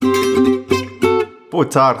Boa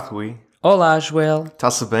tarde, Rui. Olá, Joel.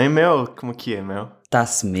 Está-se bem, meu? Como que é, meu?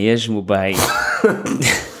 Está-se mesmo bem.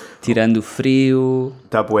 Tirando o frio.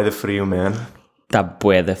 Está bué de frio, man. Está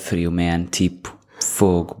bué de frio, man. Tipo,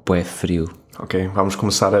 fogo, bué frio. Ok, vamos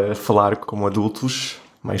começar a falar como adultos,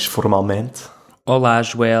 mais formalmente. Olá,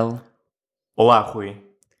 Joel. Olá, Rui.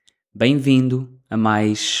 Bem-vindo a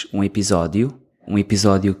mais um episódio. Um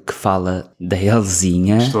episódio que fala da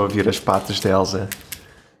Elzinha. Estou a ouvir as patas da Elsa.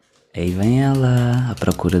 Aí vem ela, à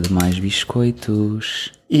procura de mais biscoitos.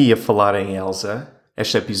 E a falar em Elsa,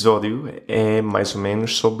 este episódio é mais ou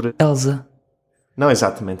menos sobre... Elsa. Não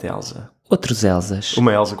exatamente Elsa. Outros Elsas.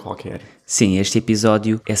 Uma Elsa qualquer. Sim, este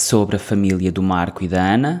episódio é sobre a família do Marco e da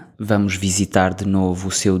Ana. Vamos visitar de novo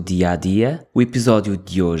o seu dia-a-dia. O episódio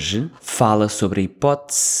de hoje fala sobre a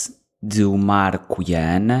hipótese de o Marco e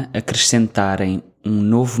a Ana acrescentarem um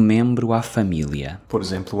novo membro à família. Por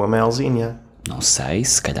exemplo, uma Melzinha. Não sei,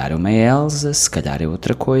 se calhar é uma Elsa, se calhar é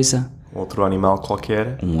outra coisa. Outro animal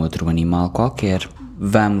qualquer. Um outro animal qualquer.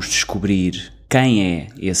 Vamos descobrir quem é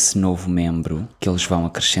esse novo membro que eles vão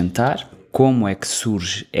acrescentar. Como é que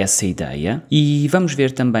surge essa ideia, e vamos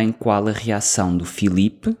ver também qual a reação do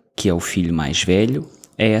Filipe, que é o filho mais velho,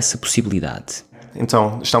 a essa possibilidade.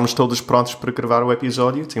 Então, estamos todos prontos para gravar o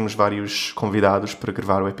episódio? Temos vários convidados para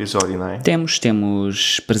gravar o episódio, não é? Temos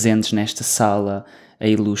presentes nesta sala a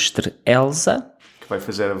ilustre Elsa, Que vai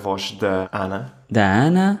fazer a voz da Ana. da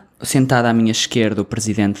Ana, sentada à minha esquerda o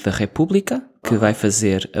Presidente da República, que vai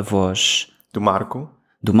fazer a voz Do Marco.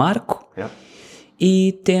 do Marco. Yeah.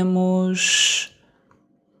 E temos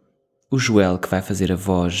o Joel, que vai fazer a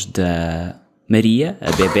voz da Maria,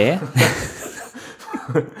 a bebé.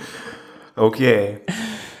 Ok.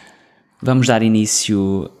 Vamos dar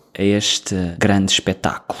início a este grande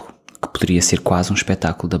espetáculo, que poderia ser quase um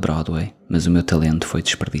espetáculo da Broadway, mas o meu talento foi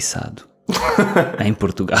desperdiçado em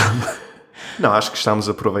Portugal. Não, acho que estamos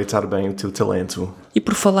a aproveitar bem o teu talento. E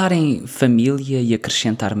por falar em família e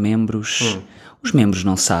acrescentar membros... Os membros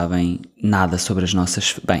não sabem nada sobre as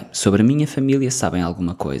nossas... Bem, sobre a minha família sabem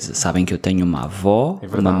alguma coisa. Sabem que eu tenho uma avó,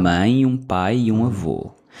 uma mãe, um pai e um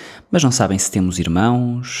avô. Mas não sabem se temos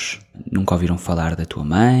irmãos, nunca ouviram falar da tua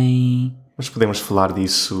mãe... Mas podemos falar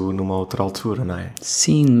disso numa outra altura, não é?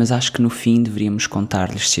 Sim, mas acho que no fim deveríamos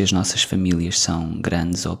contar-lhes se as nossas famílias são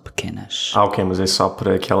grandes ou pequenas. Ok, mas é só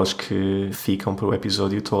para aquelas que ficam para o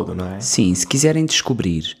episódio todo, não é? Sim, se quiserem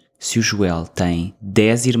descobrir se o Joel tem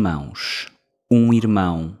 10 irmãos... um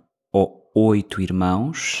irmão ou 8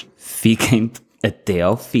 irmãos, fiquem até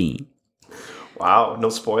ao fim. Uau, no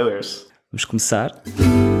spoilers. Vamos começar?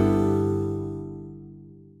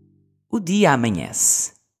 O dia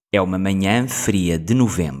amanhece. É uma manhã fria de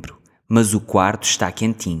novembro, mas o quarto está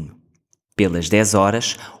quentinho. Pelas 10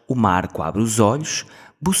 horas, o Marco abre os olhos,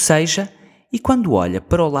 boceja e quando olha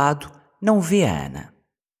para o lado, não vê a Ana.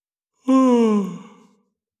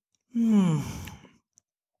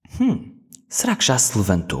 Será que já se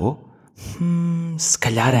levantou? Se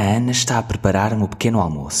calhar a Ana está a preparar-me o pequeno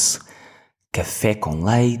almoço. Café com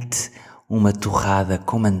leite, uma torrada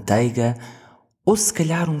com manteiga, ou se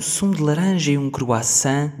calhar um sumo de laranja e um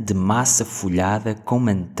croissant de massa folhada com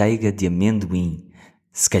manteiga de amendoim.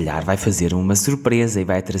 Se calhar vai fazer uma surpresa e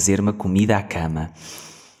vai trazer uma comida à cama.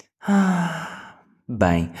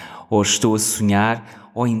 Bem, ou estou a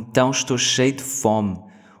sonhar, ou então estou cheio de fome.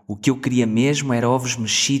 O que eu queria mesmo era ovos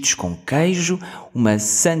mexidos com queijo, uma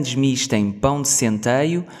sandes mista em pão de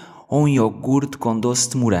centeio ou um iogurte com doce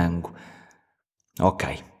de morango.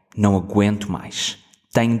 Ok, não aguento mais.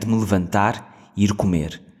 Tenho de me levantar e ir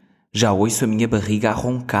comer. Já ouço a minha barriga a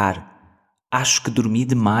roncar. Acho que dormi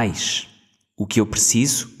demais. O que eu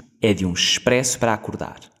preciso é de um expresso para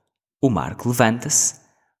acordar. O Marco levanta-se,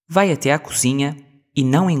 vai até à cozinha e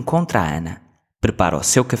não encontra a Ana. Prepara o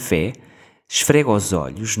seu café, esfrega os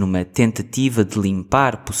olhos numa tentativa de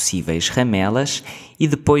limpar possíveis ramelas e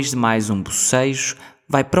depois de mais um bocejo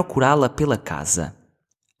vai procurá-la pela casa.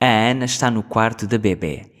 A Ana está no quarto da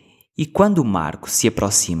bebé e quando o Marco se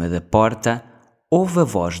aproxima da porta, ouve a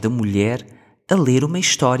voz da mulher a ler uma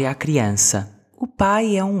história à criança. O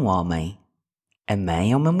pai é um homem, a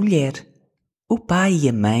mãe é uma mulher. O pai e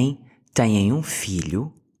a mãe têm um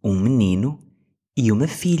filho, um menino, e uma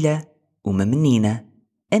filha, uma menina.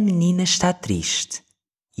 A menina está triste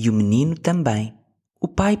e o menino também. O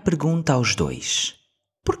pai pergunta aos dois: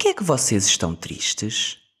 por que é que vocês estão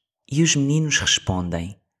tristes? E os meninos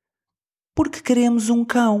respondem: porque queremos um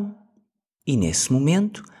cão. E nesse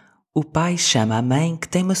momento, o pai chama a mãe que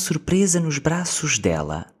tem uma surpresa nos braços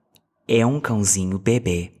dela. É um cãozinho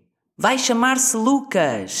bebê. Vai chamar-se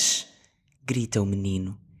Lucas! Grita o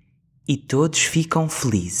menino. E todos ficam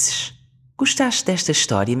felizes. Gostaste desta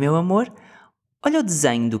história, meu amor? Olha o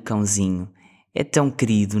desenho do cãozinho. É tão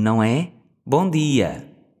querido, não é? Bom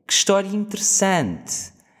dia! Que história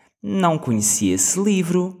interessante! Não conhecia esse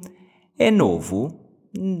livro. É novo?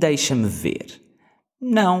 Deixa-me ver.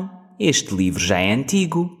 Não, este livro já é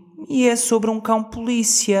antigo e é sobre um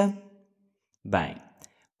cão-polícia. Bem,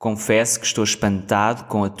 confesso que estou espantado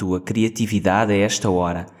com a tua criatividade a esta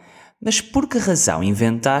hora. Mas por que razão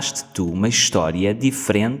inventaste tu uma história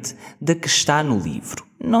diferente da que está no livro?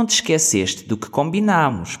 Não te esqueceste do que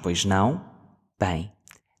combinámos, pois não? Bem,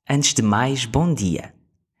 antes de mais, bom dia.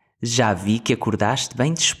 Já vi que acordaste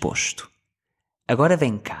bem disposto. Agora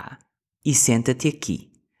vem cá e senta-te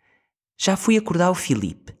aqui. Já fui acordar o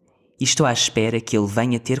Filipe e estou à espera que ele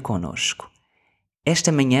venha ter connosco.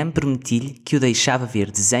 Esta manhã prometi-lhe que o deixava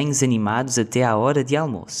ver desenhos animados até à hora de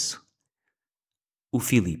almoço. O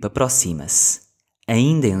Filipe aproxima-se,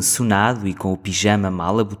 ainda ensonado e com o pijama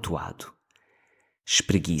mal abotoado.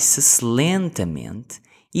 Espreguiça-se lentamente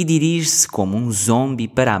e dirige-se como um zombi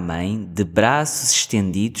para a mãe, de braços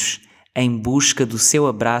estendidos, em busca do seu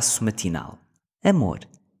abraço matinal. Amor,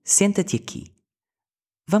 senta-te aqui.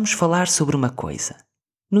 Vamos falar sobre uma coisa.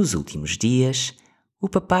 Nos últimos dias, o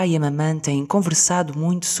papai e a mamãe têm conversado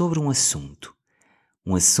muito sobre um assunto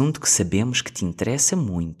que sabemos que te interessa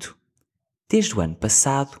muito. Desde o ano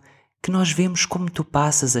passado que nós vemos como tu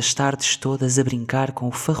passas as tardes todas a brincar com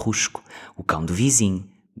o Farrusco, o cão do vizinho.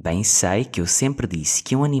 Bem sei que eu sempre disse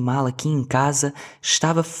que um animal aqui em casa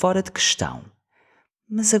estava fora de questão.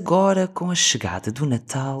 Mas agora, com a chegada do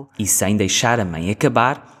Natal, e sem deixar a mãe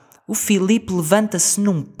acabar, o Filipe levanta-se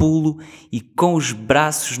num pulo e, com os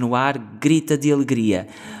braços no ar, grita de alegria: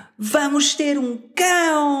 Vamos ter um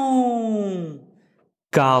cão!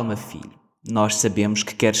 Calma, filho. Nós sabemos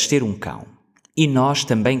que queres ter um cão. E nós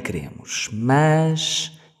também queremos.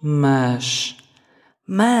 Mas...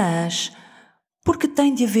 Por que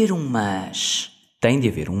tem de haver um mas? Tem de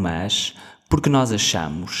haver um mas porque nós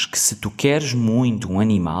achamos que se tu queres muito um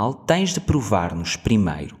animal, tens de provar-nos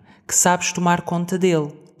primeiro que sabes tomar conta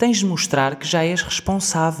dele. Tens de mostrar que já és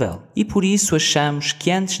responsável. E por isso achamos que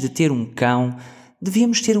antes de ter um cão,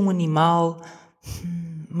 devíamos ter um animal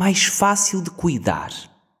mais fácil de cuidar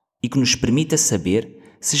e que nos permita saber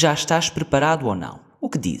se já estás preparado ou não. O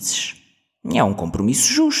que dizes? É um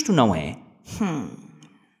compromisso justo, não é?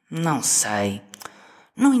 Não sei.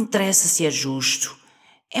 Não interessa se é justo.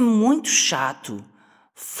 É muito chato.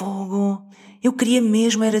 Fogo. Eu queria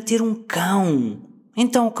mesmo era ter um cão.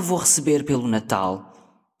 Então o que vou receber pelo Natal?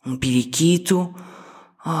 Um periquito?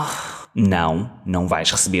 Não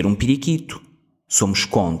vais receber um periquito. Somos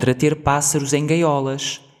contra ter pássaros em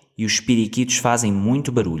gaiolas. E os periquitos fazem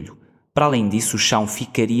muito barulho. Para além disso, o chão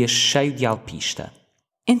ficaria cheio de alpista.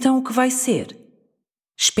 Então o que vai ser?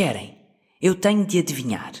 Esperem, eu tenho de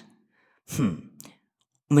adivinhar.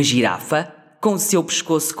 Uma girafa, com o seu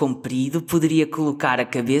pescoço comprido, poderia colocar a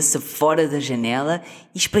cabeça fora da janela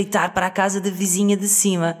e espreitar para a casa da vizinha de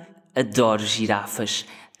cima. Adoro girafas,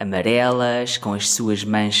 amarelas, com as suas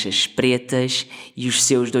manchas pretas e os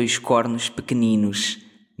seus 2 cornos pequeninos.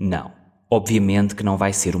 Não, obviamente que não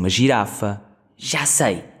vai ser uma girafa. Já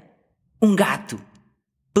sei. Um gato,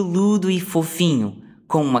 peludo e fofinho,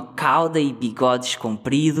 com uma cauda e bigodes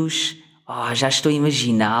compridos. Já estou a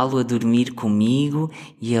imaginá-lo a dormir comigo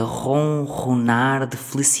e a ronronar de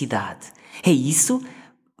felicidade. É isso?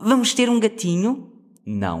 Vamos ter um gatinho?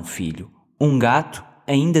 Não, filho. Um gato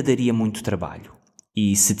ainda daria muito trabalho.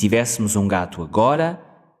 E se tivéssemos um gato agora,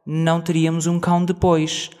 não teríamos um cão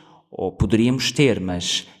depois. Ou poderíamos ter,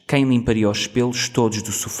 mas quem limparia os pelos todos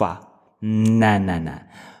do sofá? Não.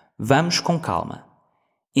 Vamos com calma.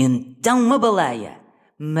 Então uma baleia,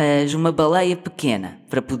 mas uma baleia pequena,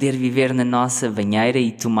 para poder viver na nossa banheira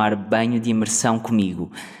e tomar banho de imersão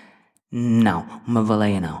comigo. Não, uma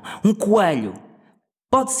baleia não. Um coelho.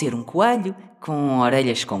 Pode ser um coelho, com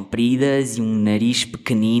orelhas compridas e um nariz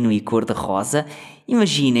pequenino e cor-de-rosa.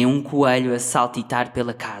 Imaginem um coelho a saltitar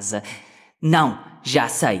pela casa. Não, já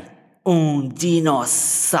sei. Um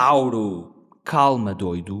dinossauro. Calma,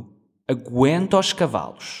 doido. Aguenta os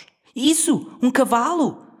cavalos. Isso! Um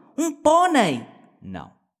cavalo! Um pônei! Não.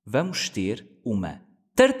 Vamos ter uma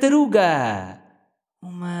tartaruga!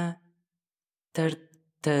 Uma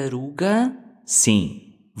tartaruga?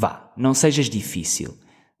 Sim. Vá, não sejas difícil.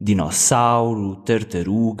 Dinossauro,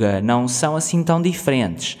 tartaruga, não são assim tão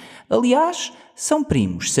diferentes. Aliás, são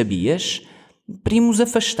primos, sabias? Primos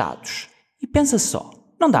afastados. E pensa só,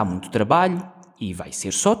 não dá muito trabalho e vai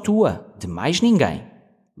ser só tua, de mais ninguém.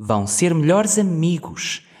 Vão ser melhores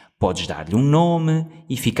amigos. Podes dar-lhe um nome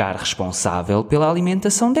e ficar responsável pela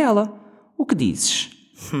alimentação dela. O que dizes?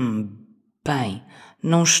 Bem,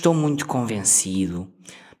 não estou muito convencido.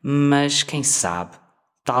 Mas quem sabe,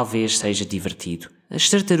 talvez seja divertido. As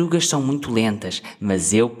tartarugas são muito lentas,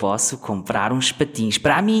 mas eu posso comprar uns patins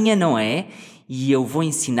para a minha, não é? E eu vou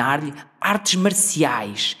ensinar-lhe artes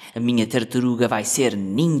marciais. A minha tartaruga vai ser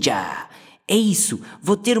ninja. É isso,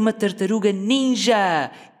 vou ter uma tartaruga ninja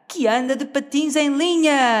que anda de patins em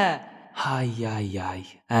linha. Ai.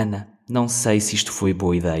 Ana, não sei se isto foi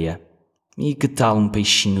boa ideia. E que tal um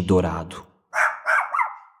peixinho dourado?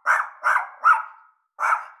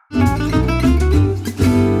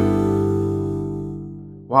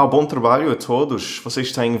 Uau, bom trabalho a todos.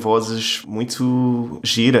 Vocês têm vozes muito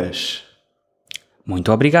giras. Muito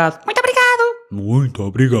obrigado. Muito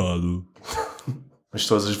obrigado. Mas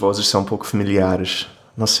todas as vozes são um pouco familiares.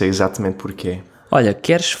 Não sei exatamente porquê. Olha,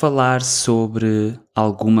 queres falar sobre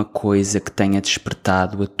alguma coisa que tenha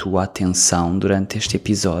despertado a tua atenção durante este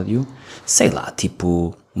episódio? Sei lá,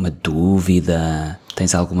 tipo uma dúvida?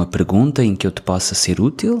 Tens alguma pergunta em que eu te possa ser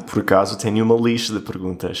útil? Por acaso tenho uma lista de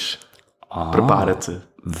perguntas. Prepara-te.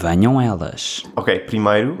 Venham elas. Ok,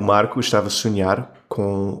 primeiro, o Marco estava a sonhar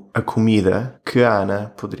com a comida que a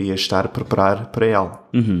Ana poderia estar a preparar para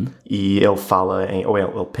ele. E ele fala,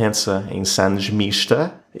 ele pensa em sandes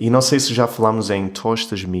mista. E não sei se já falámos em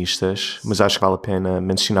tostas mistas, mas acho que vale a pena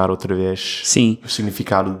mencionar outra vez Sim. o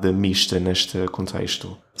significado de mista neste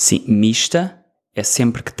contexto. Sim, mista é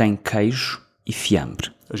sempre que tem queijo e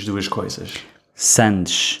fiambre. As duas coisas.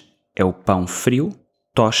 Sandes é o pão frio,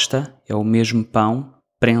 tosta é o mesmo pão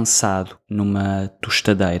prensado numa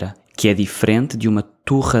tostadeira, que é diferente de uma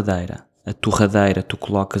torradeira. A torradeira tu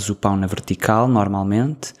colocas o pão na vertical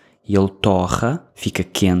normalmente e ele torra, fica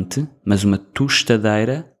quente, mas uma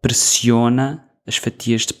tostadeira pressiona as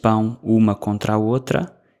fatias de pão uma contra a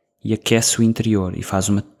outra e aquece o interior e faz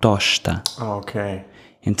uma tosta. Ok.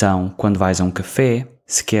 Então, quando vais a um café,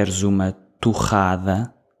 se queres uma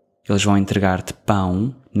torrada, eles vão entregar-te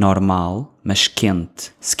pão normal, mas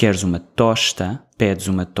quente. Se queres uma tosta, pedes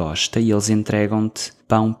uma tosta e eles entregam-te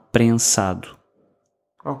pão prensado.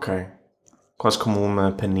 Ok. Quase como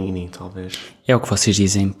uma panini, talvez. É o que vocês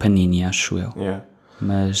dizem panini, acho eu. Yeah.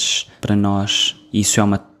 Mas para nós isso é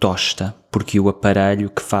uma tosta, porque o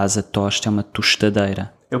aparelho que faz a tosta é uma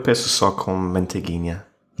tostadeira. Eu peço só com manteiguinha.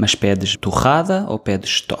 Mas pedes torrada ou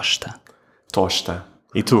pedes tosta? Tosta.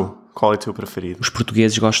 E tu? Qual é o teu preferido? Os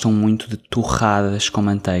portugueses gostam muito de torradas com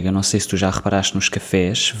manteiga. Não sei se tu já reparaste nos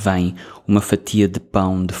cafés, vem uma fatia de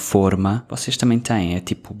pão de forma. Vocês também têm, é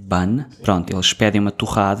tipo bun. Pronto, eles pedem uma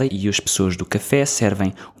torrada e as pessoas do café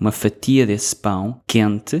servem uma fatia desse pão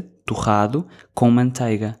quente, torrado, com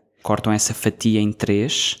manteiga. Cortam essa fatia em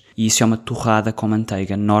 3 e isso é uma torrada com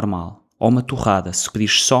manteiga normal. Ou uma torrada. Se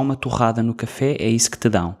pedires só uma torrada no café, é isso que te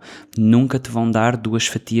dão. Nunca te vão dar 2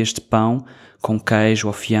 fatias de pão com queijo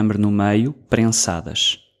ou fiambre no meio,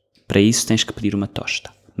 prensadas. Para isso tens que pedir uma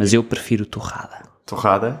tosta. Mas eu prefiro torrada.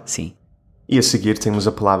 Torrada? Sim. E a seguir temos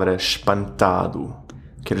a palavra espantado.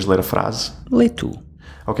 Queres ler a frase? Lê tu.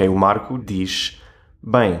 Ok, o Marco diz: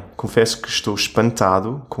 bem, confesso que estou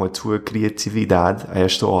espantado com a tua criatividade a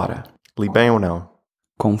esta hora. Li bem ou não?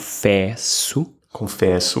 Confesso,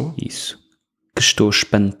 Confesso que estou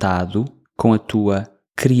espantado com a tua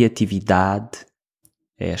criatividade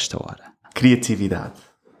a esta hora. criatividade.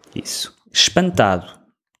 Isso. Espantado,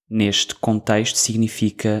 neste contexto,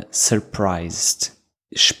 significa surprised.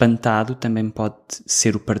 Espantado também pode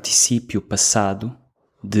ser o particípio passado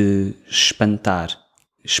de espantar.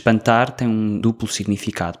 Espantar tem um duplo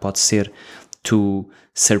significado. Pode ser to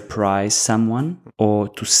surprise someone ou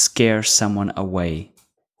to scare someone away.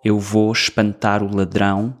 Eu vou espantar o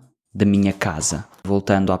ladrão da minha casa.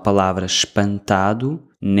 Voltando à palavra espantado,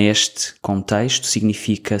 neste contexto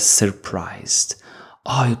significa surprised.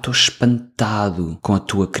 Eu estou espantado com a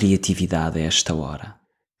tua criatividade a esta hora.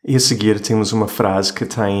 E a seguir temos uma frase que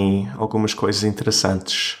tem algumas coisas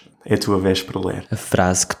interessantes. É a tua vez para ler. A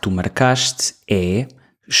frase que tu marcaste é: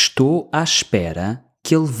 estou à espera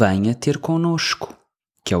que ele venha ter connosco.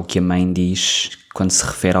 Que é o que a mãe diz quando se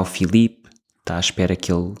refere ao Filipe. Está à espera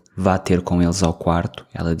que ele vá ter com eles ao quarto.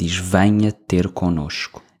 Ela diz: venha ter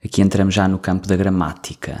connosco. Aqui entramos já no campo da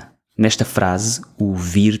gramática. Nesta frase, o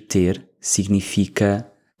vir ter significa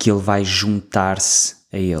que ele vai juntar-se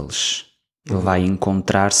a eles. Ele vai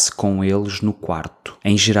encontrar-se com eles no quarto.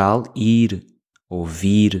 Em geral, ir ou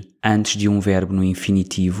vir antes de um verbo no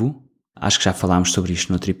infinitivo, acho que já falámos sobre isto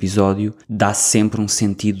noutro episódio, dá sempre um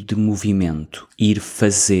sentido de movimento. Ir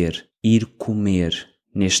fazer, ir comer.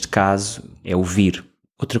 Neste caso, é o vir.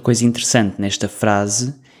 Outra coisa interessante nesta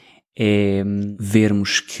frase é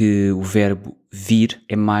vermos que o verbo vir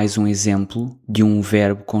é mais um exemplo de um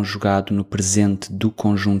verbo conjugado no presente do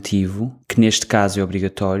conjuntivo, que neste caso é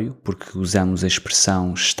obrigatório, porque usamos a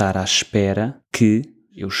expressão estar à espera que,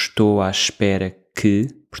 eu estou à espera que,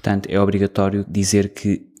 portanto é obrigatório dizer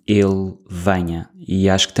que ele venha. E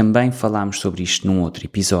acho que também falámos sobre isto num outro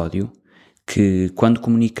episódio, que quando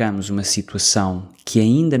comunicamos uma situação que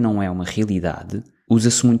ainda não é uma realidade,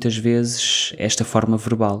 usa-se muitas vezes esta forma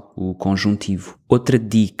verbal, o conjuntivo. Outra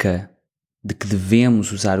dica de que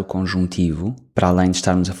devemos usar o conjuntivo, para além de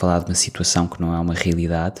estarmos a falar de uma situação que não é uma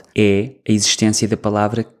realidade, é a existência da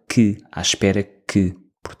palavra que, à espera que.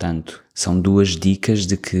 Portanto, são duas dicas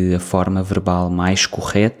de que a forma verbal mais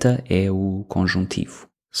correta é o conjuntivo.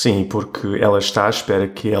 Sim, porque ela está à espera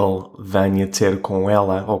que ele venha ter com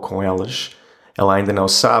ela ou com elas. Ela ainda não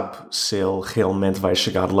sabe se ele realmente vai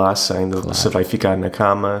chegar lá, se vai ficar na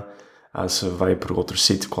cama, se vai para outro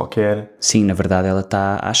sítio qualquer. Sim, na verdade ela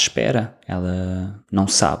está à espera, ela não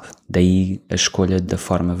sabe. Daí a escolha da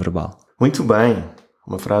forma verbal. Muito bem,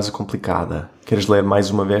 uma frase complicada. Queres ler mais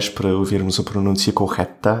uma vez para ouvirmos a pronúncia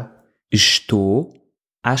correta? Estou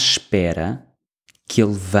à espera que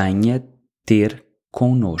ele venha ter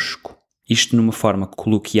connosco. Isto numa forma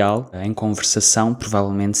coloquial, em conversação,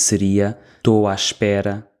 provavelmente seria estou à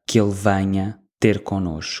espera que ele venha ter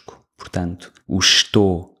connosco. Portanto, o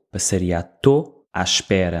estou passaria a estou, à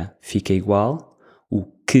espera fica igual, o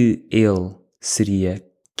que ele seria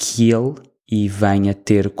que ele e venha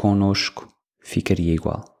ter connosco ficaria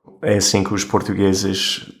igual. É assim que os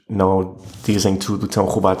portugueses não dizem tudo tão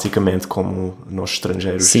roboticamente como nós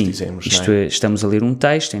estrangeiros dizemos, isto não é? Estamos a ler um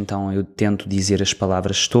texto, então eu tento dizer as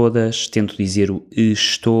palavras todas, tento dizer o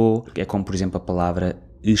estou, é como por exemplo a palavra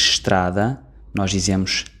estrada, nós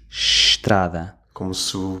dizemos estrada. Como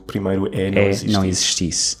se o primeiro não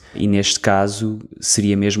existisse. E neste caso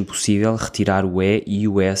seria mesmo possível retirar o E e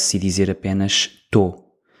o S e dizer apenas tô.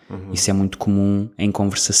 Isso é muito comum em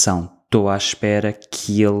conversação. Estou à espera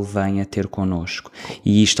que ele venha ter connosco.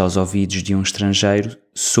 E isto aos ouvidos de um estrangeiro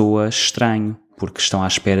soa estranho, porque estão à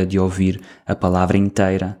espera de ouvir a palavra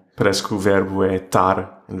inteira. Parece que o verbo é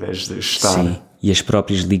estar em vez de estar. Sim, e as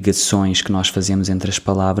próprias ligações que nós fazemos entre as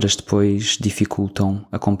palavras depois dificultam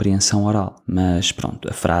a compreensão oral. Mas pronto,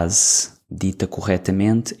 a frase dita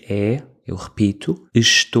corretamente é, eu repito,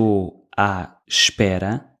 estou à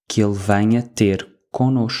espera que ele venha ter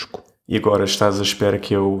connosco. E agora estás à espera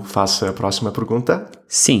que eu faça a próxima pergunta?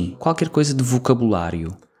 Sim, qualquer coisa de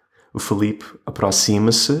vocabulário. O Felipe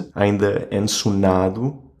aproxima-se, ainda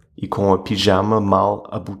ensonado e com a pijama mal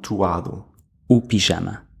abotoado. O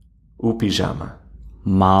pijama. O pijama.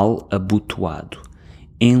 Mal abotoado.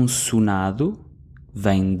 Ensonado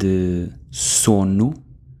vem de sono.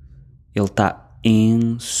 Ele está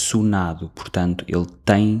ensonado, portanto, ele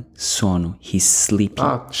tem sono. He's sleepy.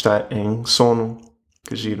 Está em sono.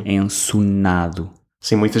 Que giro. Ensonado.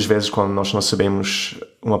 Sim, muitas vezes quando nós não sabemos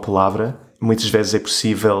uma palavra, muitas vezes é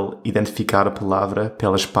possível identificar a palavra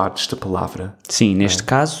pelas partes da palavra. Sim, neste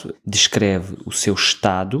caso descreve o seu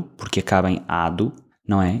estado, porque acaba em ado,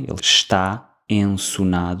 não é? Ele está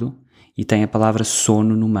ensonado e tem a palavra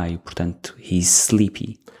sono no meio, portanto, he's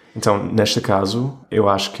sleepy. Então, neste caso, eu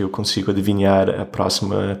acho que eu consigo adivinhar a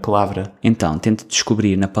próxima palavra. Então, tente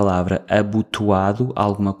descobrir na palavra abotoado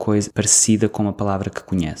alguma coisa parecida com uma palavra que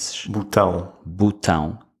conheces. Botão.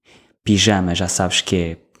 Botão. Pijama, já sabes que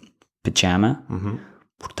é pijama.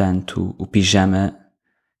 Portanto, o pijama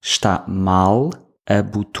está mal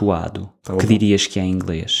abotoado. Então, que dirias que é em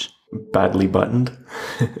inglês? Badly buttoned.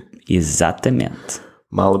 Exatamente.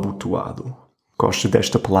 Mal abotoado. Gosto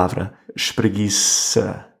desta palavra.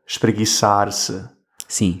 Espreguiçar-se.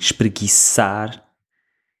 Sim, espreguiçar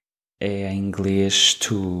é em inglês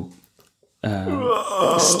to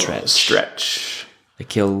Stretch.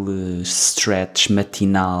 Aquele stretch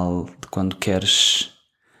matinal de quando queres...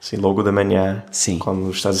 Sim, logo da manhã. Sim. Quando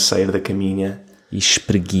estás a sair da caminha. E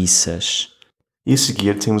espreguiças. E a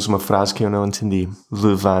seguir temos uma frase que eu não entendi.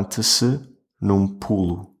 Levanta-se num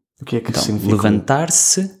pulo. O que é que significa?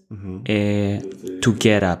 Levantar-se é to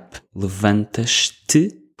get up. Levantas-te,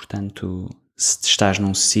 portanto, se estás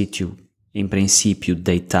num sítio, em princípio,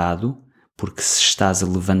 deitado, porque se estás a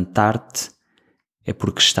levantar-te, é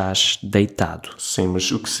porque estás deitado. Sim,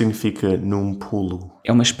 mas o que significa num pulo?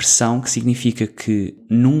 É uma expressão que significa que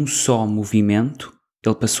num só movimento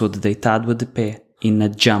ele passou de deitado a de pé. E na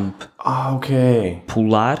jump. Ok.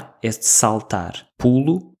 Pular é de saltar.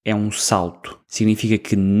 Pulo é um salto. Significa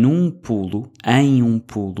que num pulo, em um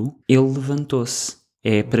pulo, ele levantou-se.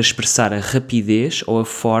 É para expressar a rapidez ou a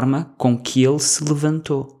forma com que ele se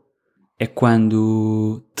levantou. É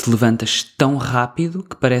quando te te levantas tão rápido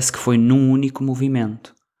que parece que foi num único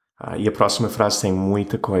movimento. E a próxima frase tem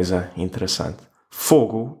muita coisa interessante.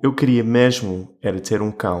 Fogo, eu queria mesmo era ter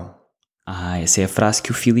um cão. Essa é a frase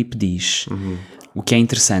que o Filipe diz. O que é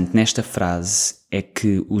interessante nesta frase é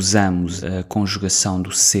que usamos a conjugação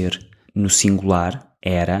do ser no singular,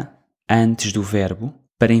 era, antes do verbo,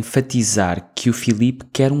 para enfatizar que o Filipe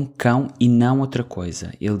quer um cão e não outra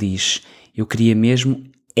coisa. Ele diz, eu queria mesmo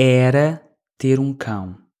era ter um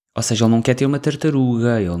cão. Ou seja, ele não quer ter uma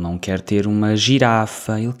tartaruga, ele não quer ter uma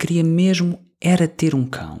girafa, ele queria mesmo era ter um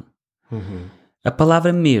cão. A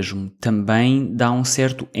palavra mesmo também dá um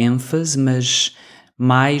certo ênfase, mas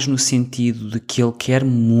mais no sentido de que ele quer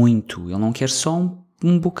muito, ele não quer só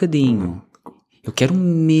um bocadinho. Eu quero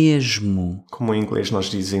mesmo. Como em inglês nós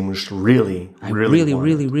dizemos really, I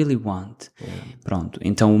really want. Pronto,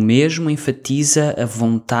 então o mesmo enfatiza a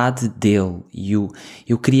vontade dele. E o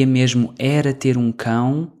eu queria mesmo era ter um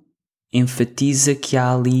cão, enfatiza que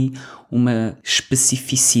há ali uma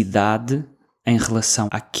especificidade em relação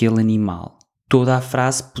àquele animal. Toda a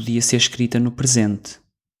frase podia ser escrita no presente.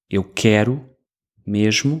 Eu quero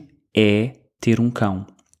mesmo é ter um cão.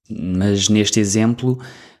 Mas neste exemplo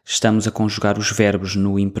estamos a conjugar os verbos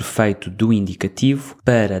no imperfeito do indicativo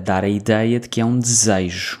para dar a ideia de que é um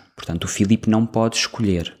desejo. Portanto, o Filipe não pode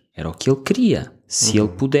escolher. Era o que ele queria, se ele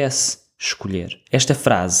pudesse escolher. Esta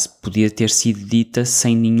frase podia ter sido dita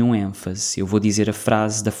sem nenhum ênfase. Eu vou dizer a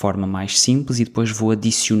frase da forma mais simples e depois vou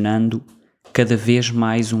adicionando cada vez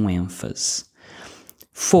mais um ênfase.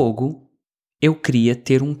 Fogo, eu queria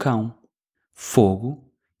ter um cão.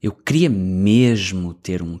 Fogo, eu queria mesmo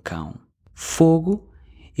ter um cão. Fogo,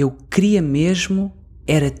 eu queria mesmo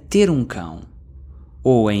era ter um cão.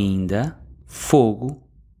 Ou ainda, fogo,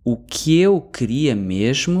 o que eu queria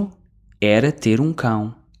mesmo era ter um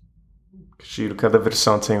cão. Giro, cada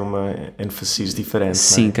versão tem uma ênfase diferente.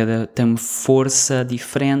 Sim, não é? tem uma força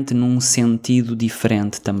diferente num sentido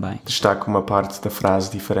diferente também. Destaca uma parte da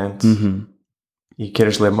frase diferente. E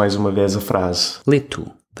queres ler mais uma vez a frase? Lê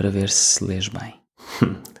tu, para ver se lês bem.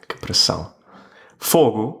 Que pressão.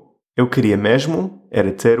 Fogo, eu queria mesmo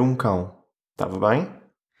era ter um cão. Estava bem?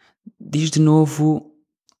 Diz de novo,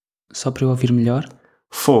 só para eu ouvir melhor.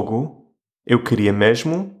 Fogo, eu queria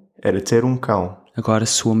mesmo era ter um cão. Agora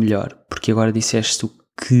soa melhor, porque agora disseste o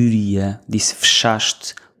queria,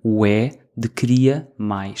 fechaste o de queria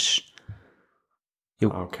mais.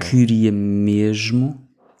 Eu queria mesmo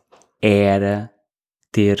era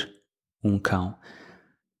ter um cão.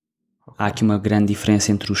 Há aqui uma grande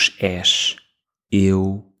diferença entre os es.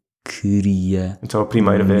 Eu queria então, a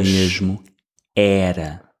primeira mesmo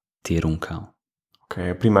era ter um cão.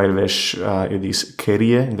 Ok, a primeira vez eu disse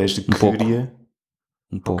queria em vez de queria.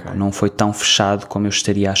 Um pouco. Não foi tão fechado como eu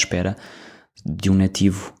estaria à espera de um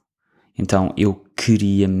nativo. Então, eu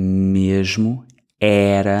queria mesmo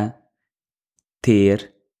era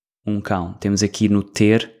ter um cão. Temos aqui no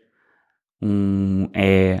ter um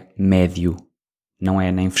médio. Não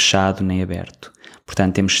é nem fechado nem aberto.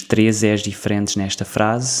 Portanto, temos 3 es diferentes nesta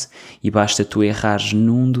frase e basta tu errares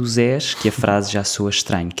num dos es que a frase já soa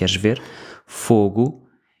estranho. Queres ver? Fogo,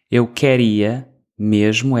 eu queria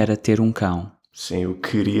mesmo era ter um cão. Sim, eu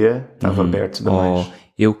queria estava aberto demais.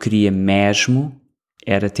 Eu queria mesmo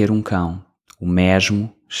era ter um cão. O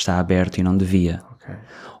mesmo está aberto e não devia.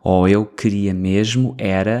 Ou eu queria mesmo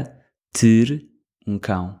era ter um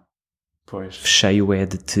cão. Pois. Fechei o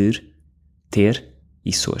de ter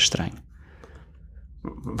e soa estranho.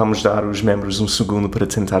 Vamos dar aos membros um segundo para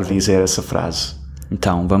tentar dizer essa frase.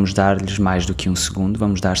 Então, vamos dar-lhes mais do que um segundo.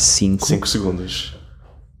 Vamos dar 5. 5 segundos.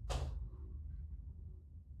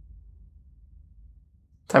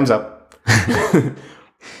 Time's up.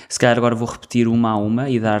 Se calhar agora vou repetir uma a uma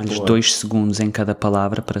e dar-lhes 2 segundos em cada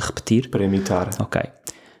palavra para repetir. Para imitar. Ok.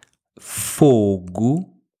 Fogo.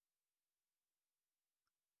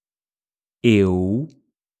 Eu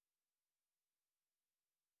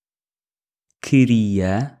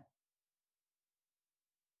queria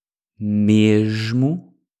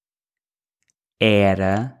mesmo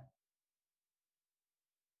era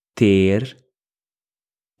ter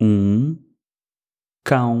um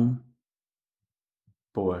cão.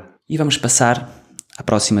 Boa. E vamos passar à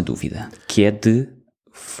próxima dúvida, que é de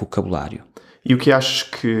vocabulário. E o que achas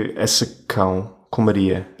que essa cão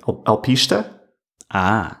comeria? Alpista?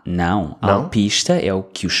 Não. Alpista é o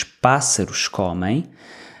que os pássaros comem.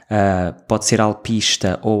 Pode ser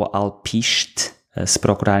alpista ou alpiste. Se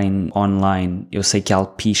procurarem online, eu sei que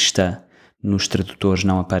alpista nos tradutores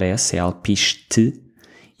não aparece, é alpiste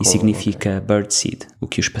e significa birdseed, o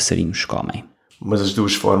que os passarinhos comem. Mas as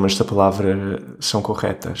duas formas da palavra são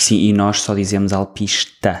corretas. Sim, e nós só dizemos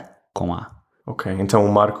alpista com A. Ok, então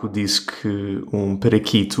o Marco disse que um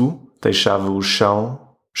periquito deixava o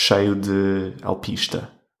chão cheio de alpista.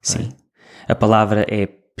 Sim. A palavra é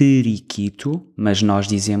periquito, mas nós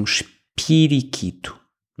dizemos piriquito.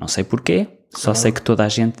 Não sei porquê, só sei que toda a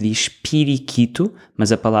gente diz periquito,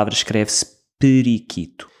 mas a palavra escreve-se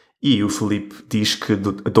periquito. E o Felipe diz que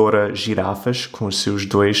adora girafas com os seus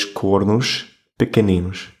 2 cornos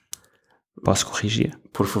pequeninos. Posso corrigir?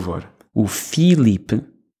 Por favor. O Filipe,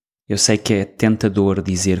 eu sei que é tentador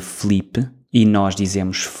dizer Felipe, e nós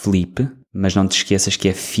dizemos Felipe, mas não te esqueças que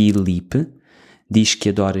é Filipe, diz que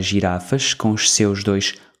adora girafas com os seus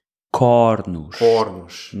 2 cornos.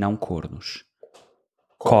 Cornos. Não cornos.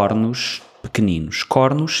 Cornos pequeninos.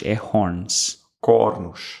 Cornos é horns.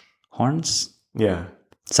 Cornos. Horns? Yeah.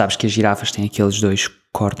 Sabes que as girafas têm aqueles 2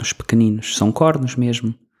 cornos pequeninos. São cornos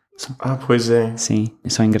mesmo. Pois é. Sim,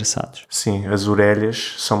 são engraçados. Sim, as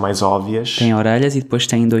orelhas são mais óbvias. Têm orelhas e depois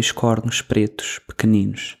têm 2 cornos pretos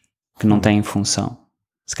pequeninos que não têm função.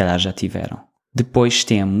 Se calhar já tiveram. Depois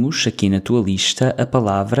temos aqui na tua lista a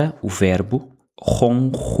palavra, o verbo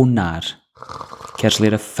ronronar. Queres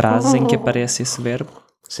ler a frase em que aparece esse verbo?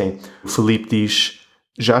 Sim. O Felipe diz: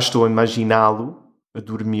 já estou a imaginá-lo a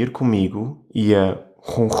dormir comigo e a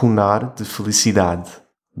ronronar de felicidade.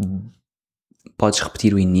 Podes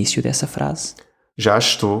repetir o início dessa frase? Já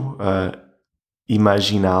estou a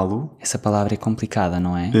imaginá-lo. Essa palavra é complicada,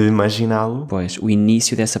 não é? Imaginá-lo. Pois, o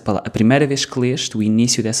início dessa palavra... A primeira vez que leste, o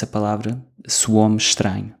início dessa palavra soou-me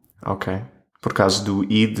estranho. Ok. Por causa do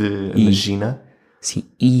I de imagina. Sim,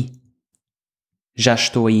 e... Já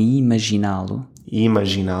estou a imaginá-lo.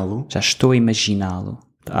 Imaginá-lo. Já estou a imaginá-lo.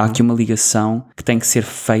 Há aqui uma ligação que tem que ser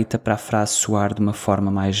feita para a frase soar de uma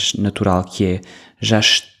forma mais natural, que é já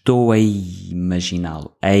estou a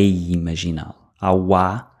imaginá-lo. A imaginá-lo. Há o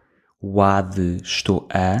A de estou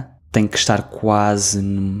a, tem que estar quase...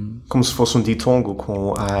 Como se fosse um ditongo com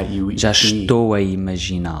o A e o I. Já estou a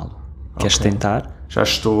imaginá-lo. Queres tentar? Já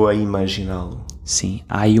estou a imaginá-lo. Sim.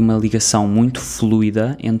 Há aí uma ligação muito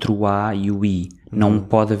fluida entre o A e o I. Não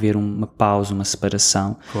pode haver uma pausa, uma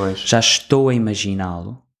separação. Pois. Já estou a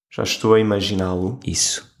imaginá-lo. Já estou a imaginá-lo.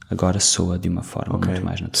 Isso. Agora soa de uma forma muito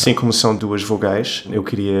mais natural. Sim, como são 2 vogais, eu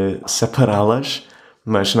queria separá-las,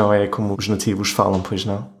 mas não é como os nativos falam, pois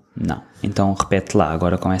não? Não. Então repete lá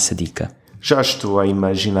agora com essa dica. Já estou a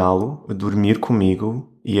imaginá-lo a dormir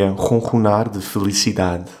comigo e a ronronar de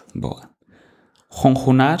felicidade. Boa.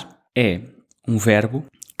 Ronronar é um verbo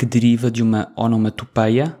que deriva de uma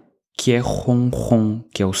onomatopeia que é ronron,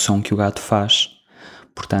 que é o som que o gato faz.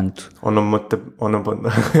 Portanto... Onomatopeia.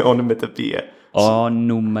 Onomatopeia.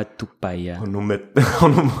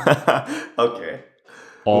 Ok.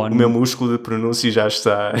 O meu músculo de pronúncia já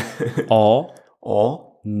está...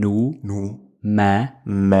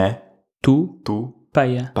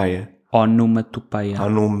 Onomatopeia. Onomatopeia.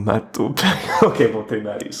 Ok, vou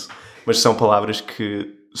treinar isso. Mas são palavras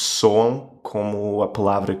que soam como a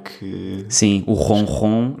palavra que... Sim, o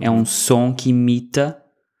ronron é um som que imita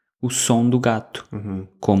o som do gato.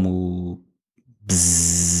 Como o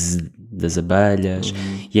bzzz das abelhas.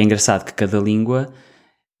 E é engraçado que cada língua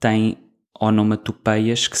tem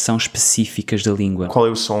onomatopeias que são específicas da língua. Qual é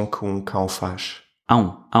o som que um cão faz?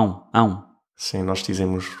 Ão. Sim, nós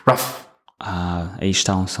dizemos ruff. Aí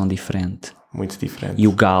está um som diferente. Muito diferente. E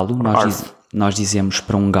o galo, nós dizemos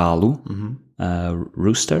para um galo,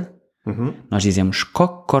 rooster, nós dizemos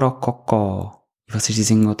cocorococó. E vocês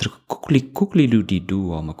dizem outra, cucliludidu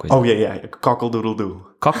ou uma coisa. Oh, yeah.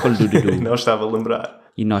 Cockle-doodle-doo. Cockle-doodle-doo. Não estava a lembrar.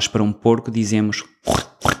 E nós para um porco dizemos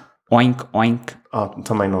oink, oink.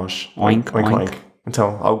 Também nós. Oink, oink.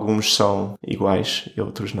 Então, alguns são iguais e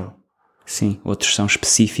outros não. Sim, outros são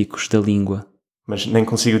específicos da língua. Mas nem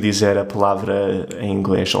consigo dizer a palavra em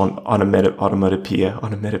inglês. Onomatopeia.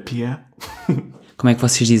 Onomatopeia? Como é que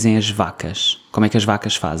vocês dizem as vacas? Como é que as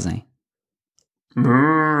vacas fazem?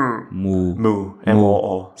 Mu.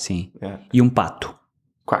 M-O-O. Sim. Yeah. E um pato?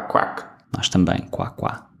 Quack, quack. Nós também. Quá,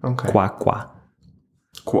 quá. Ok. Quá, quá.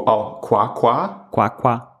 Quá, quá? Quá,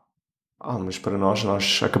 quá. Mas para nós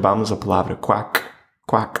acabamos a palavra quack,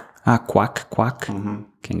 quack. Quack, quack.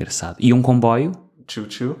 Que engraçado. E um comboio?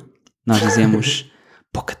 Chu-chu. Nós dizemos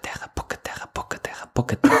pouca terra, pouca terra, pouca terra,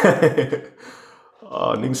 pouca terra.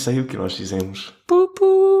 Nem sei o que nós dizemos.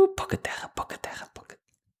 Pouca terra, pouca terra, pouca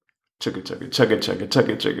terra.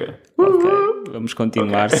 Chugga. Ok, vamos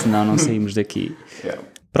continuar, senão não saímos daqui. Yeah.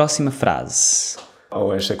 Próxima frase.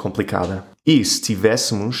 Esta é complicada. E se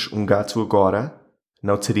tivéssemos um gato agora,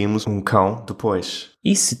 não teríamos um cão depois.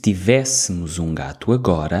 E se tivéssemos um gato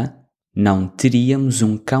agora, não teríamos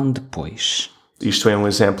um cão depois. Isto é um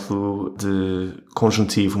exemplo de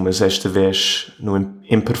conjuntivo, mas esta vez no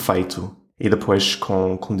imperfeito. e depois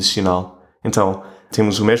com condicional. Então,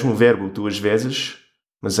 temos o mesmo verbo 2 vezes,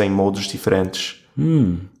 mas em modos diferentes.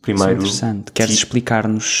 Isso é interessante. Queres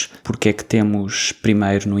explicar-nos porque é que temos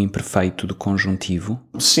primeiro no imperfeito do conjuntivo?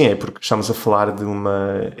 Sim, é porque estamos a falar de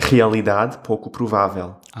uma realidade pouco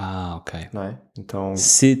provável. Ok. Não é? Então,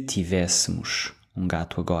 se tivéssemos um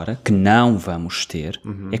gato agora, que não vamos ter,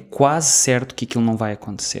 é quase certo que aquilo não vai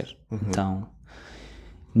acontecer. Então,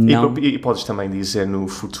 não... E podes também dizer no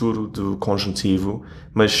futuro do conjuntivo,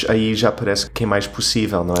 mas aí já parece que é mais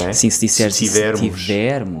possível, não é? Sim, se disseres se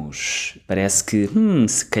tivermos, parece que,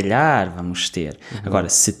 se calhar vamos ter. Agora,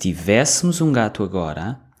 se tivéssemos um gato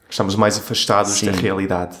agora... Estamos mais afastados da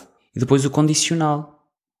realidade. E depois o condicional,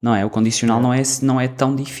 não é? O condicional não é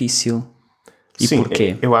tão difícil. E sim,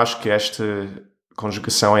 porquê? Eu acho que esta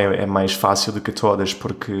conjugação é mais fácil do que todas,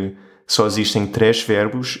 porque só existem 3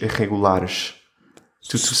 verbos irregulares.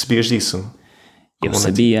 Tu sabias disso? Eu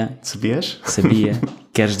sabia. Sabias? Sabia.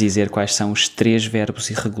 Queres dizer quais são os 3 verbos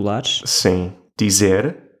irregulares? Sim.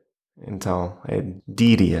 Dizer, então, é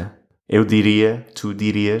diria. Eu diria, tu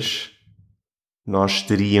dirias, nós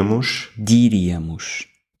diríamos. Diríamos.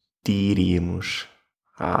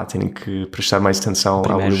 Tenho que prestar mais atenção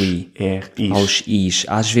Primeiro aos i. is. Aos is.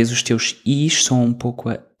 Às vezes os teus is são um pouco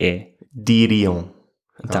a e. Diriam.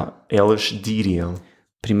 Então, elas diriam.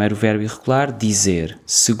 Primeiro verbo irregular, dizer.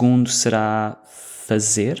 Segundo será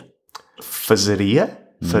fazer. Fazeria?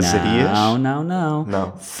 Fazerias?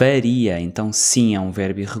 Não. Faria. Então sim, é um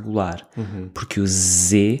verbo irregular. Porque o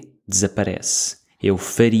Z desaparece. Eu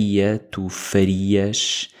faria, tu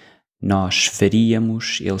farias, nós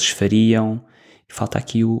faríamos, eles fariam. E falta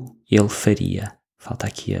aqui o ele faria. Falta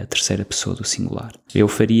aqui a terceira pessoa do singular. Eu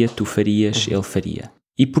faria, tu farias, ele faria.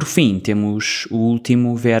 E por fim temos o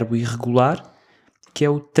último verbo irregular, que é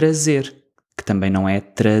o trazer, que também não é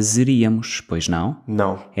trazeríamos, pois não?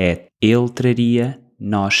 Não. É ele traria,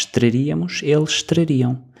 nós traríamos, eles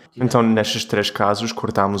trariam. Então, nestes 3 casos,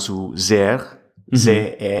 cortamos o ZER,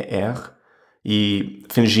 Z-E-R, e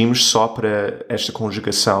fingimos só para esta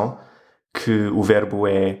conjugação que o verbo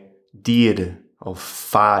é dir, ou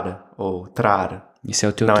far, ou trar. Isso é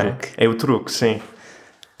o teu não truque. É o truque, sim.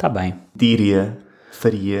 Tá bem. Diria,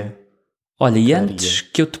 faria. Olha, e antes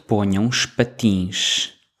que eu te ponha uns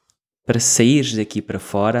patins para saíres daqui para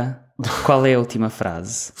fora, qual é a última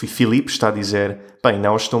frase? Filipe está a dizer, bem,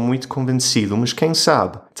 não estou muito convencido, mas quem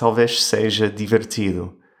sabe, talvez seja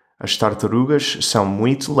divertido. As tartarugas são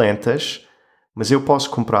muito lentas, mas eu posso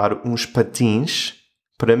comprar uns patins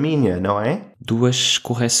para a minha, não é? 2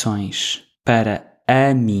 correções. Para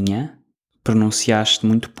a minha, pronunciaste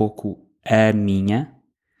muito pouco a minha.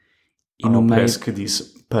 E no meio... Parece que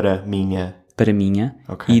disse para minha. Para minha.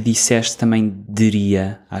 Okay. E disseste também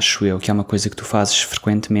diria, acho eu, que é uma coisa que tu fazes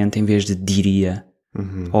frequentemente em vez de diria.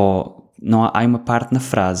 Ou não há uma parte na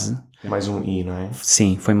frase. Mais um i, não é?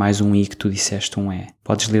 Sim, foi mais um i que tu disseste um e.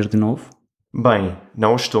 Podes ler de novo? Bem,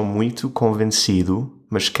 não estou muito convencido,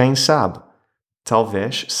 mas quem sabe,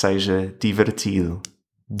 talvez seja divertido.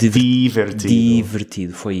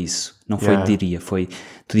 Divertido, foi isso. Não foi diria, foi...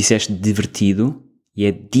 Tu disseste divertido e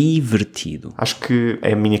é divertido. Acho que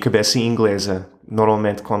é a minha cabeça inglesa.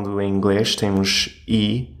 Normalmente quando em inglês temos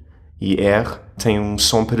I e R, tem um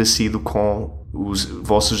som parecido com os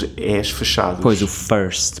vossos E's fechados. Pois, o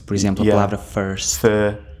first, por exemplo, a palavra first.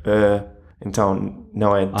 Então,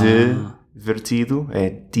 não é divertido, é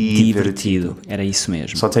divertido. Era isso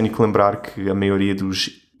mesmo. Só tenho que lembrar que a maioria dos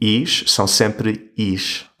I's são sempre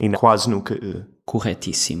I's e quase nunca E.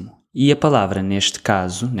 Corretíssimo. E a palavra, neste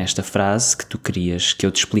caso, nesta frase que tu querias que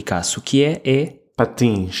eu te explicasse o que é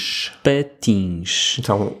patins. Patins.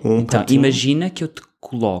 Então, patim. Imagina que eu te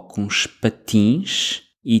coloco uns patins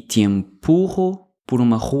e te empurro por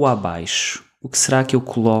uma rua abaixo. O que será que eu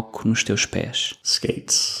coloco nos teus pés?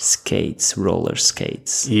 Skates, roller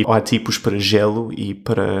skates. E há tipos para gelo e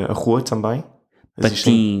para a rua também?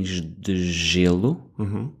 Patins de gelo.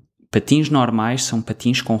 Patins normais são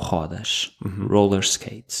patins com rodas. Roller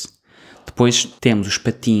skates. Depois temos os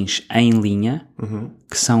patins em linha,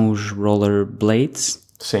 que são os roller blades.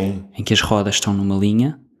 Sim. Em que as rodas estão numa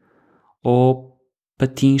linha. Ou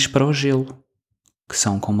patins para o gelo, que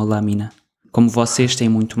são com uma lâmina. Como vocês têm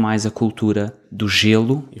muito mais a cultura do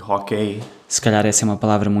gelo... E hockey. Se calhar essa é uma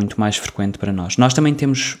palavra muito mais frequente para nós. Nós também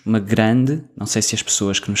temos uma grande... Não sei se as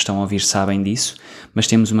pessoas que nos estão a ouvir sabem disso, mas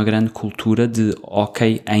temos uma grande cultura de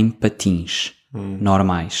hóquei em patins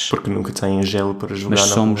normais. Porque nunca têm gelo para jogar mas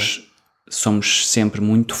na rua. Somos sempre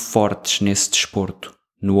muito fortes nesse desporto,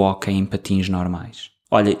 no hóquei em patins normais.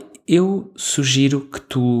 Olha, eu sugiro que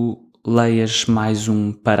tu leias mais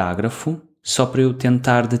um parágrafo só para eu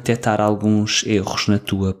tentar detectar alguns erros na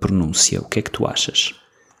tua pronúncia. O que é que tu achas?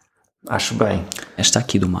 Acho bem. Esta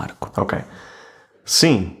aqui do Marco. Ok.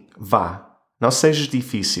 Sim, vá. Não sejas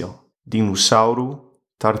difícil. Dinossauro,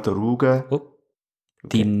 tartaruga,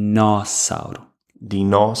 Dinossauro.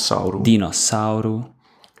 dinossauro, Dinossauro.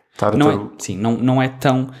 tartaruga. Não é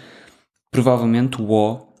tão... Provavelmente o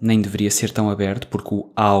O nem deveria ser tão aberto, porque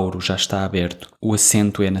o auro já está aberto. O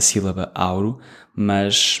acento é na sílaba auro,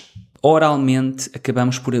 mas oralmente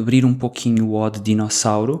acabamos por abrir um pouquinho o O de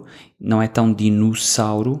dinossauro. Não é tão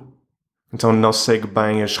dinossauro. Então não segue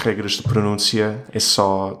bem as regras de pronúncia, é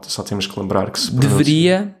só temos que lembrar que se pronuncia.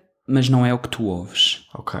 Deveria, mas não é o que tu ouves.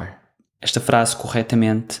 Ok. Esta frase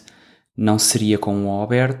corretamente não seria com um O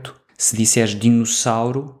aberto. Se disseres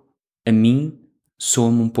dinossauro, a mim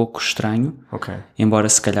soa-me um pouco estranho, Ok. embora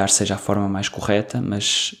se calhar seja a forma mais correta,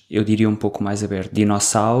 mas eu diria um pouco mais aberto.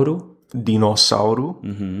 Dinossauro. Dinossauro,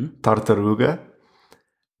 tartaruga,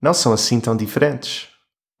 não são assim tão diferentes.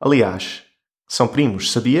 Aliás, são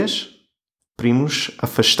primos, sabias? Primos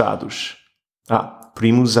afastados.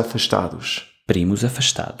 Primos afastados. Primos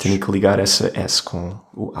afastados. Tenho que ligar essa S com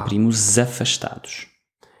o A. Primos afastados.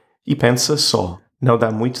 E pensa só, não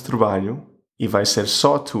dá muito trabalho e vai ser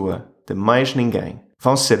só tua, de mais ninguém.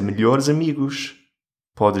 Vão ser melhores amigos.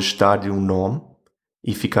 Podes dar-lhe um nome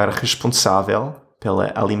e ficar responsável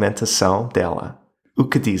pela alimentação dela. O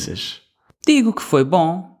que dizes? Digo que foi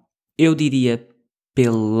bom. Eu diria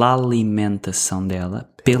pela alimentação dela.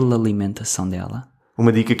 Pela alimentação dela.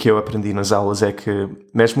 Uma dica que eu aprendi nas aulas é que,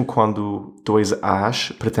 mesmo quando dois As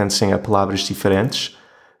pertencem a palavras diferentes,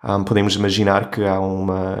 podemos imaginar que há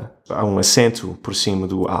um acento por cima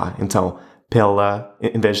do A. Então, pela,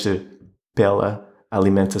 em vez de pela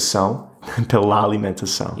alimentação, pela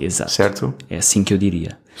alimentação. Exato. Certo? É assim que eu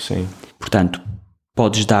diria. Sim. Portanto,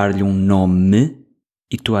 podes dar-lhe um nome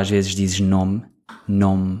e tu às vezes dizes nome.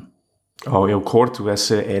 Eu corto,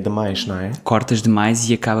 essa é demais, não é? Cortas demais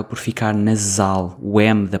e acaba por ficar nasal. O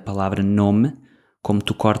M da palavra nome, como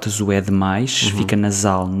tu cortas o E demais, fica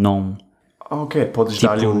nasal, nome. Ok, podes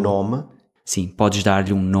dar-lhe um nome. Sim, podes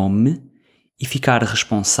dar-lhe um nome e ficar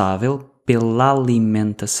responsável pela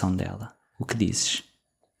alimentação dela. O que dizes?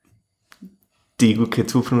 Digo que a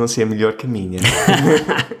tua pronúncia é melhor que a minha.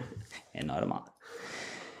 É normal.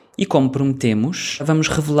 E como prometemos, vamos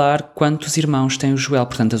revelar quantos irmãos tem o Joel.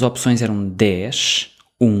 Portanto, as opções eram 10,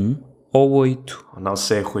 1 ou 8. Não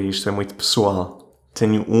sei, Rui, isto é muito pessoal.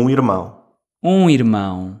 Tenho um irmão. Um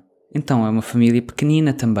irmão. Então é uma família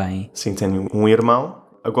pequenina também. Sim, tenho um irmão.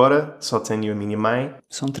 Agora só tenho a minha mãe.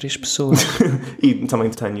 São 3 pessoas. E também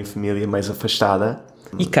tenho família mais afastada.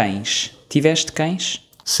 E cães? Tiveste cães?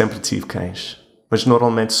 Sempre tive cães. Mas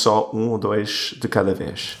normalmente só 1 ou 2 de cada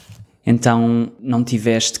vez. Então não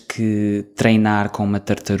tiveste que treinar com uma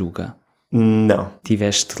tartaruga? Não.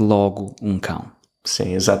 Tiveste logo um cão?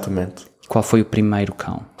 Sim, exatamente. Qual foi o primeiro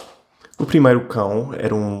cão? O primeiro cão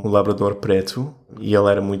era um labrador preto e ele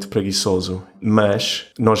era muito preguiçoso. Mas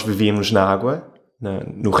nós vivíamos na água,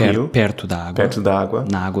 no rio. Perto da água. Perto da água.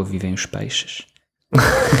 Na água vivem os peixes.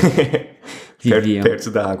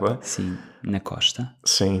 Perto da água. Sim, na costa.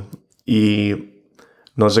 Sim. E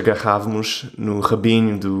nós agarrávamos no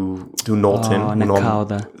rabinho do Knowlton. Na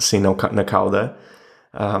cauda. Sim, na cauda.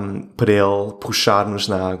 Para ele puxar-nos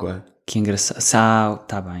na água. Que engraçado.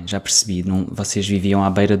 Tá bem, já percebi. Vocês viviam à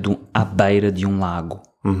beira de um lago.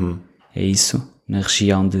 Uhum. É isso? Na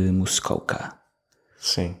região de Muskoka.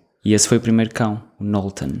 Sim. E esse foi o primeiro cão, o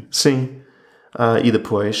Knowlton. Sim. E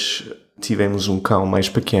depois tivemos um cão mais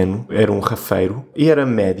pequeno. Era um rafeiro. E era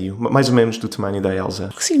médio. Mais ou menos do tamanho da Elsa.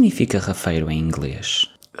 O que significa rafeiro em inglês?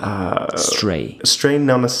 Stray. Stray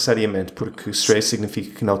não necessariamente, porque stray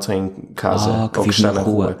significa que não tem casa que ou que vive está na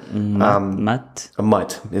rua. Mutt? A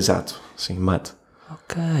mutt, exato. Sim, mutt.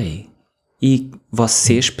 Ok. E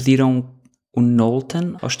vocês pediram o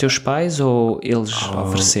Knowlton aos teus pais ou eles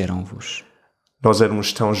ofereceram-vos? Nós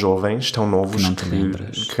éramos tão jovens, tão novos, não te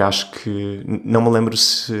lembras. que acho que... Não me lembro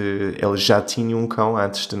se eles já tinham um cão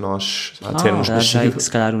antes de nós termos nascido. Se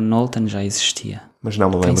calhar o Knowlton já existia. Mas não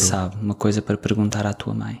me lembro. Quem sabe? Uma coisa para perguntar à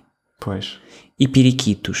tua mãe. Pois. E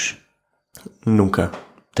periquitos? Nunca.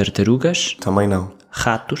 Tartarugas? Também não.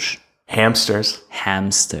 Ratos? Hamsters?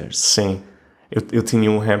 Hamsters. Sim. Eu tinha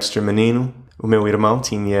um hamster menino. O meu irmão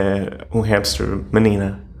tinha um hamster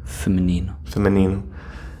menina. Feminino.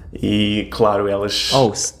 E, claro, elas...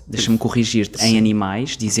 Deixa-me corrigir-te. Sim. Em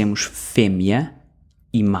animais dizemos fêmea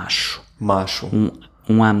e macho. Macho.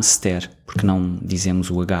 Um hamster, porque não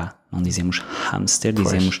dizemos o H, não dizemos hamster,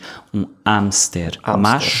 dizemos um hamster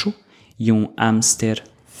macho e um hamster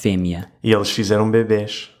fêmea. E eles fizeram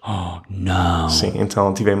bebês. Oh, não! Sim,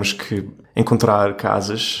 então tivemos que encontrar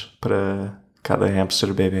casas para cada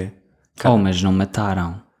hamster bebê. Oh, mas não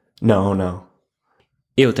mataram. Não.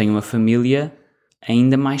 Eu tenho uma família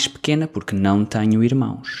ainda mais pequena porque não tenho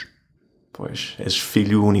irmãos. Pois, és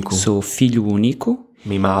filho único. Sou filho único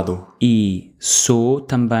Mimado. e sou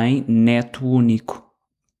também neto único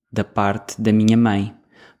da parte da minha mãe,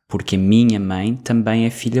 porque a minha mãe também é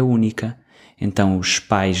filha única. Então os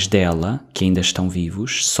pais dela, que ainda estão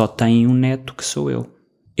vivos, só têm um neto que sou eu.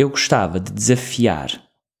 Eu gostava de desafiar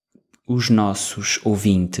os nossos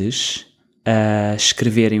ouvintes a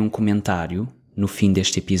escreverem um comentário no fim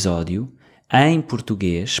deste episódio, em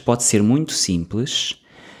português, pode ser muito simples,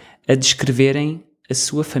 a descreverem a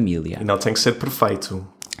sua família. E não tem que ser perfeito.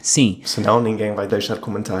 Sim. Senão ninguém vai deixar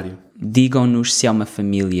comentário. Digam-nos se é uma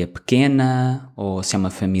família pequena ou se é uma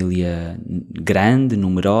família grande,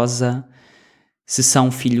 numerosa. Se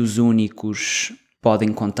são filhos únicos, podem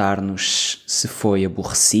contar-nos se foi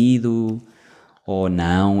aborrecido ou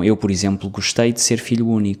não. Eu, por exemplo, gostei de ser filho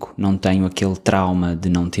único. Não tenho aquele trauma de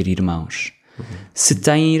não ter irmãos. Se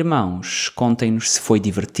têm irmãos, contem-nos se foi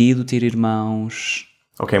divertido ter irmãos.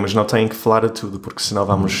 Ok, mas não têm que falar de tudo, porque senão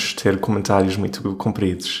vamos ter comentários muito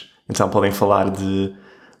compridos. Então podem falar de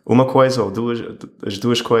uma coisa ou as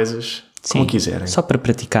duas coisas, como quiserem. Só para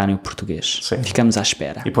praticarem o português. Sim. Ficamos à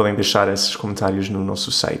espera. E podem deixar esses comentários no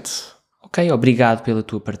nosso site. Ok, obrigado pela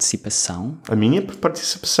tua participação. A minha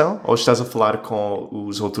participação? Ou estás a falar com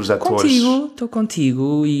os outros atores? Estou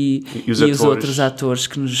contigo e os outros atores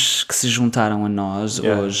que se juntaram a nós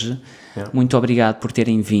hoje. Muito obrigado por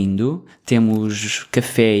terem vindo. Temos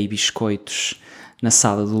café e biscoitos na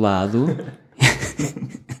sala do lado.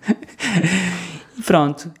 E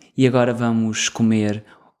pronto. E agora vamos comer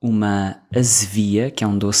uma azevia, que é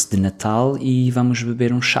um doce de Natal, e vamos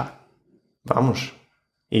beber um chá. Vamos.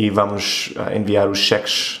 E vamos enviar os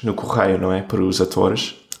cheques no correio, não é? Para os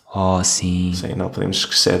atores. Oh, sim. Sim, não podemos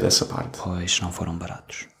esquecer dessa parte. Pois, não foram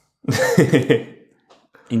baratos.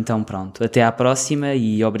 Então pronto, até à próxima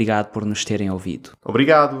e obrigado por nos terem ouvido.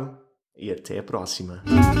 Obrigado e até a próxima.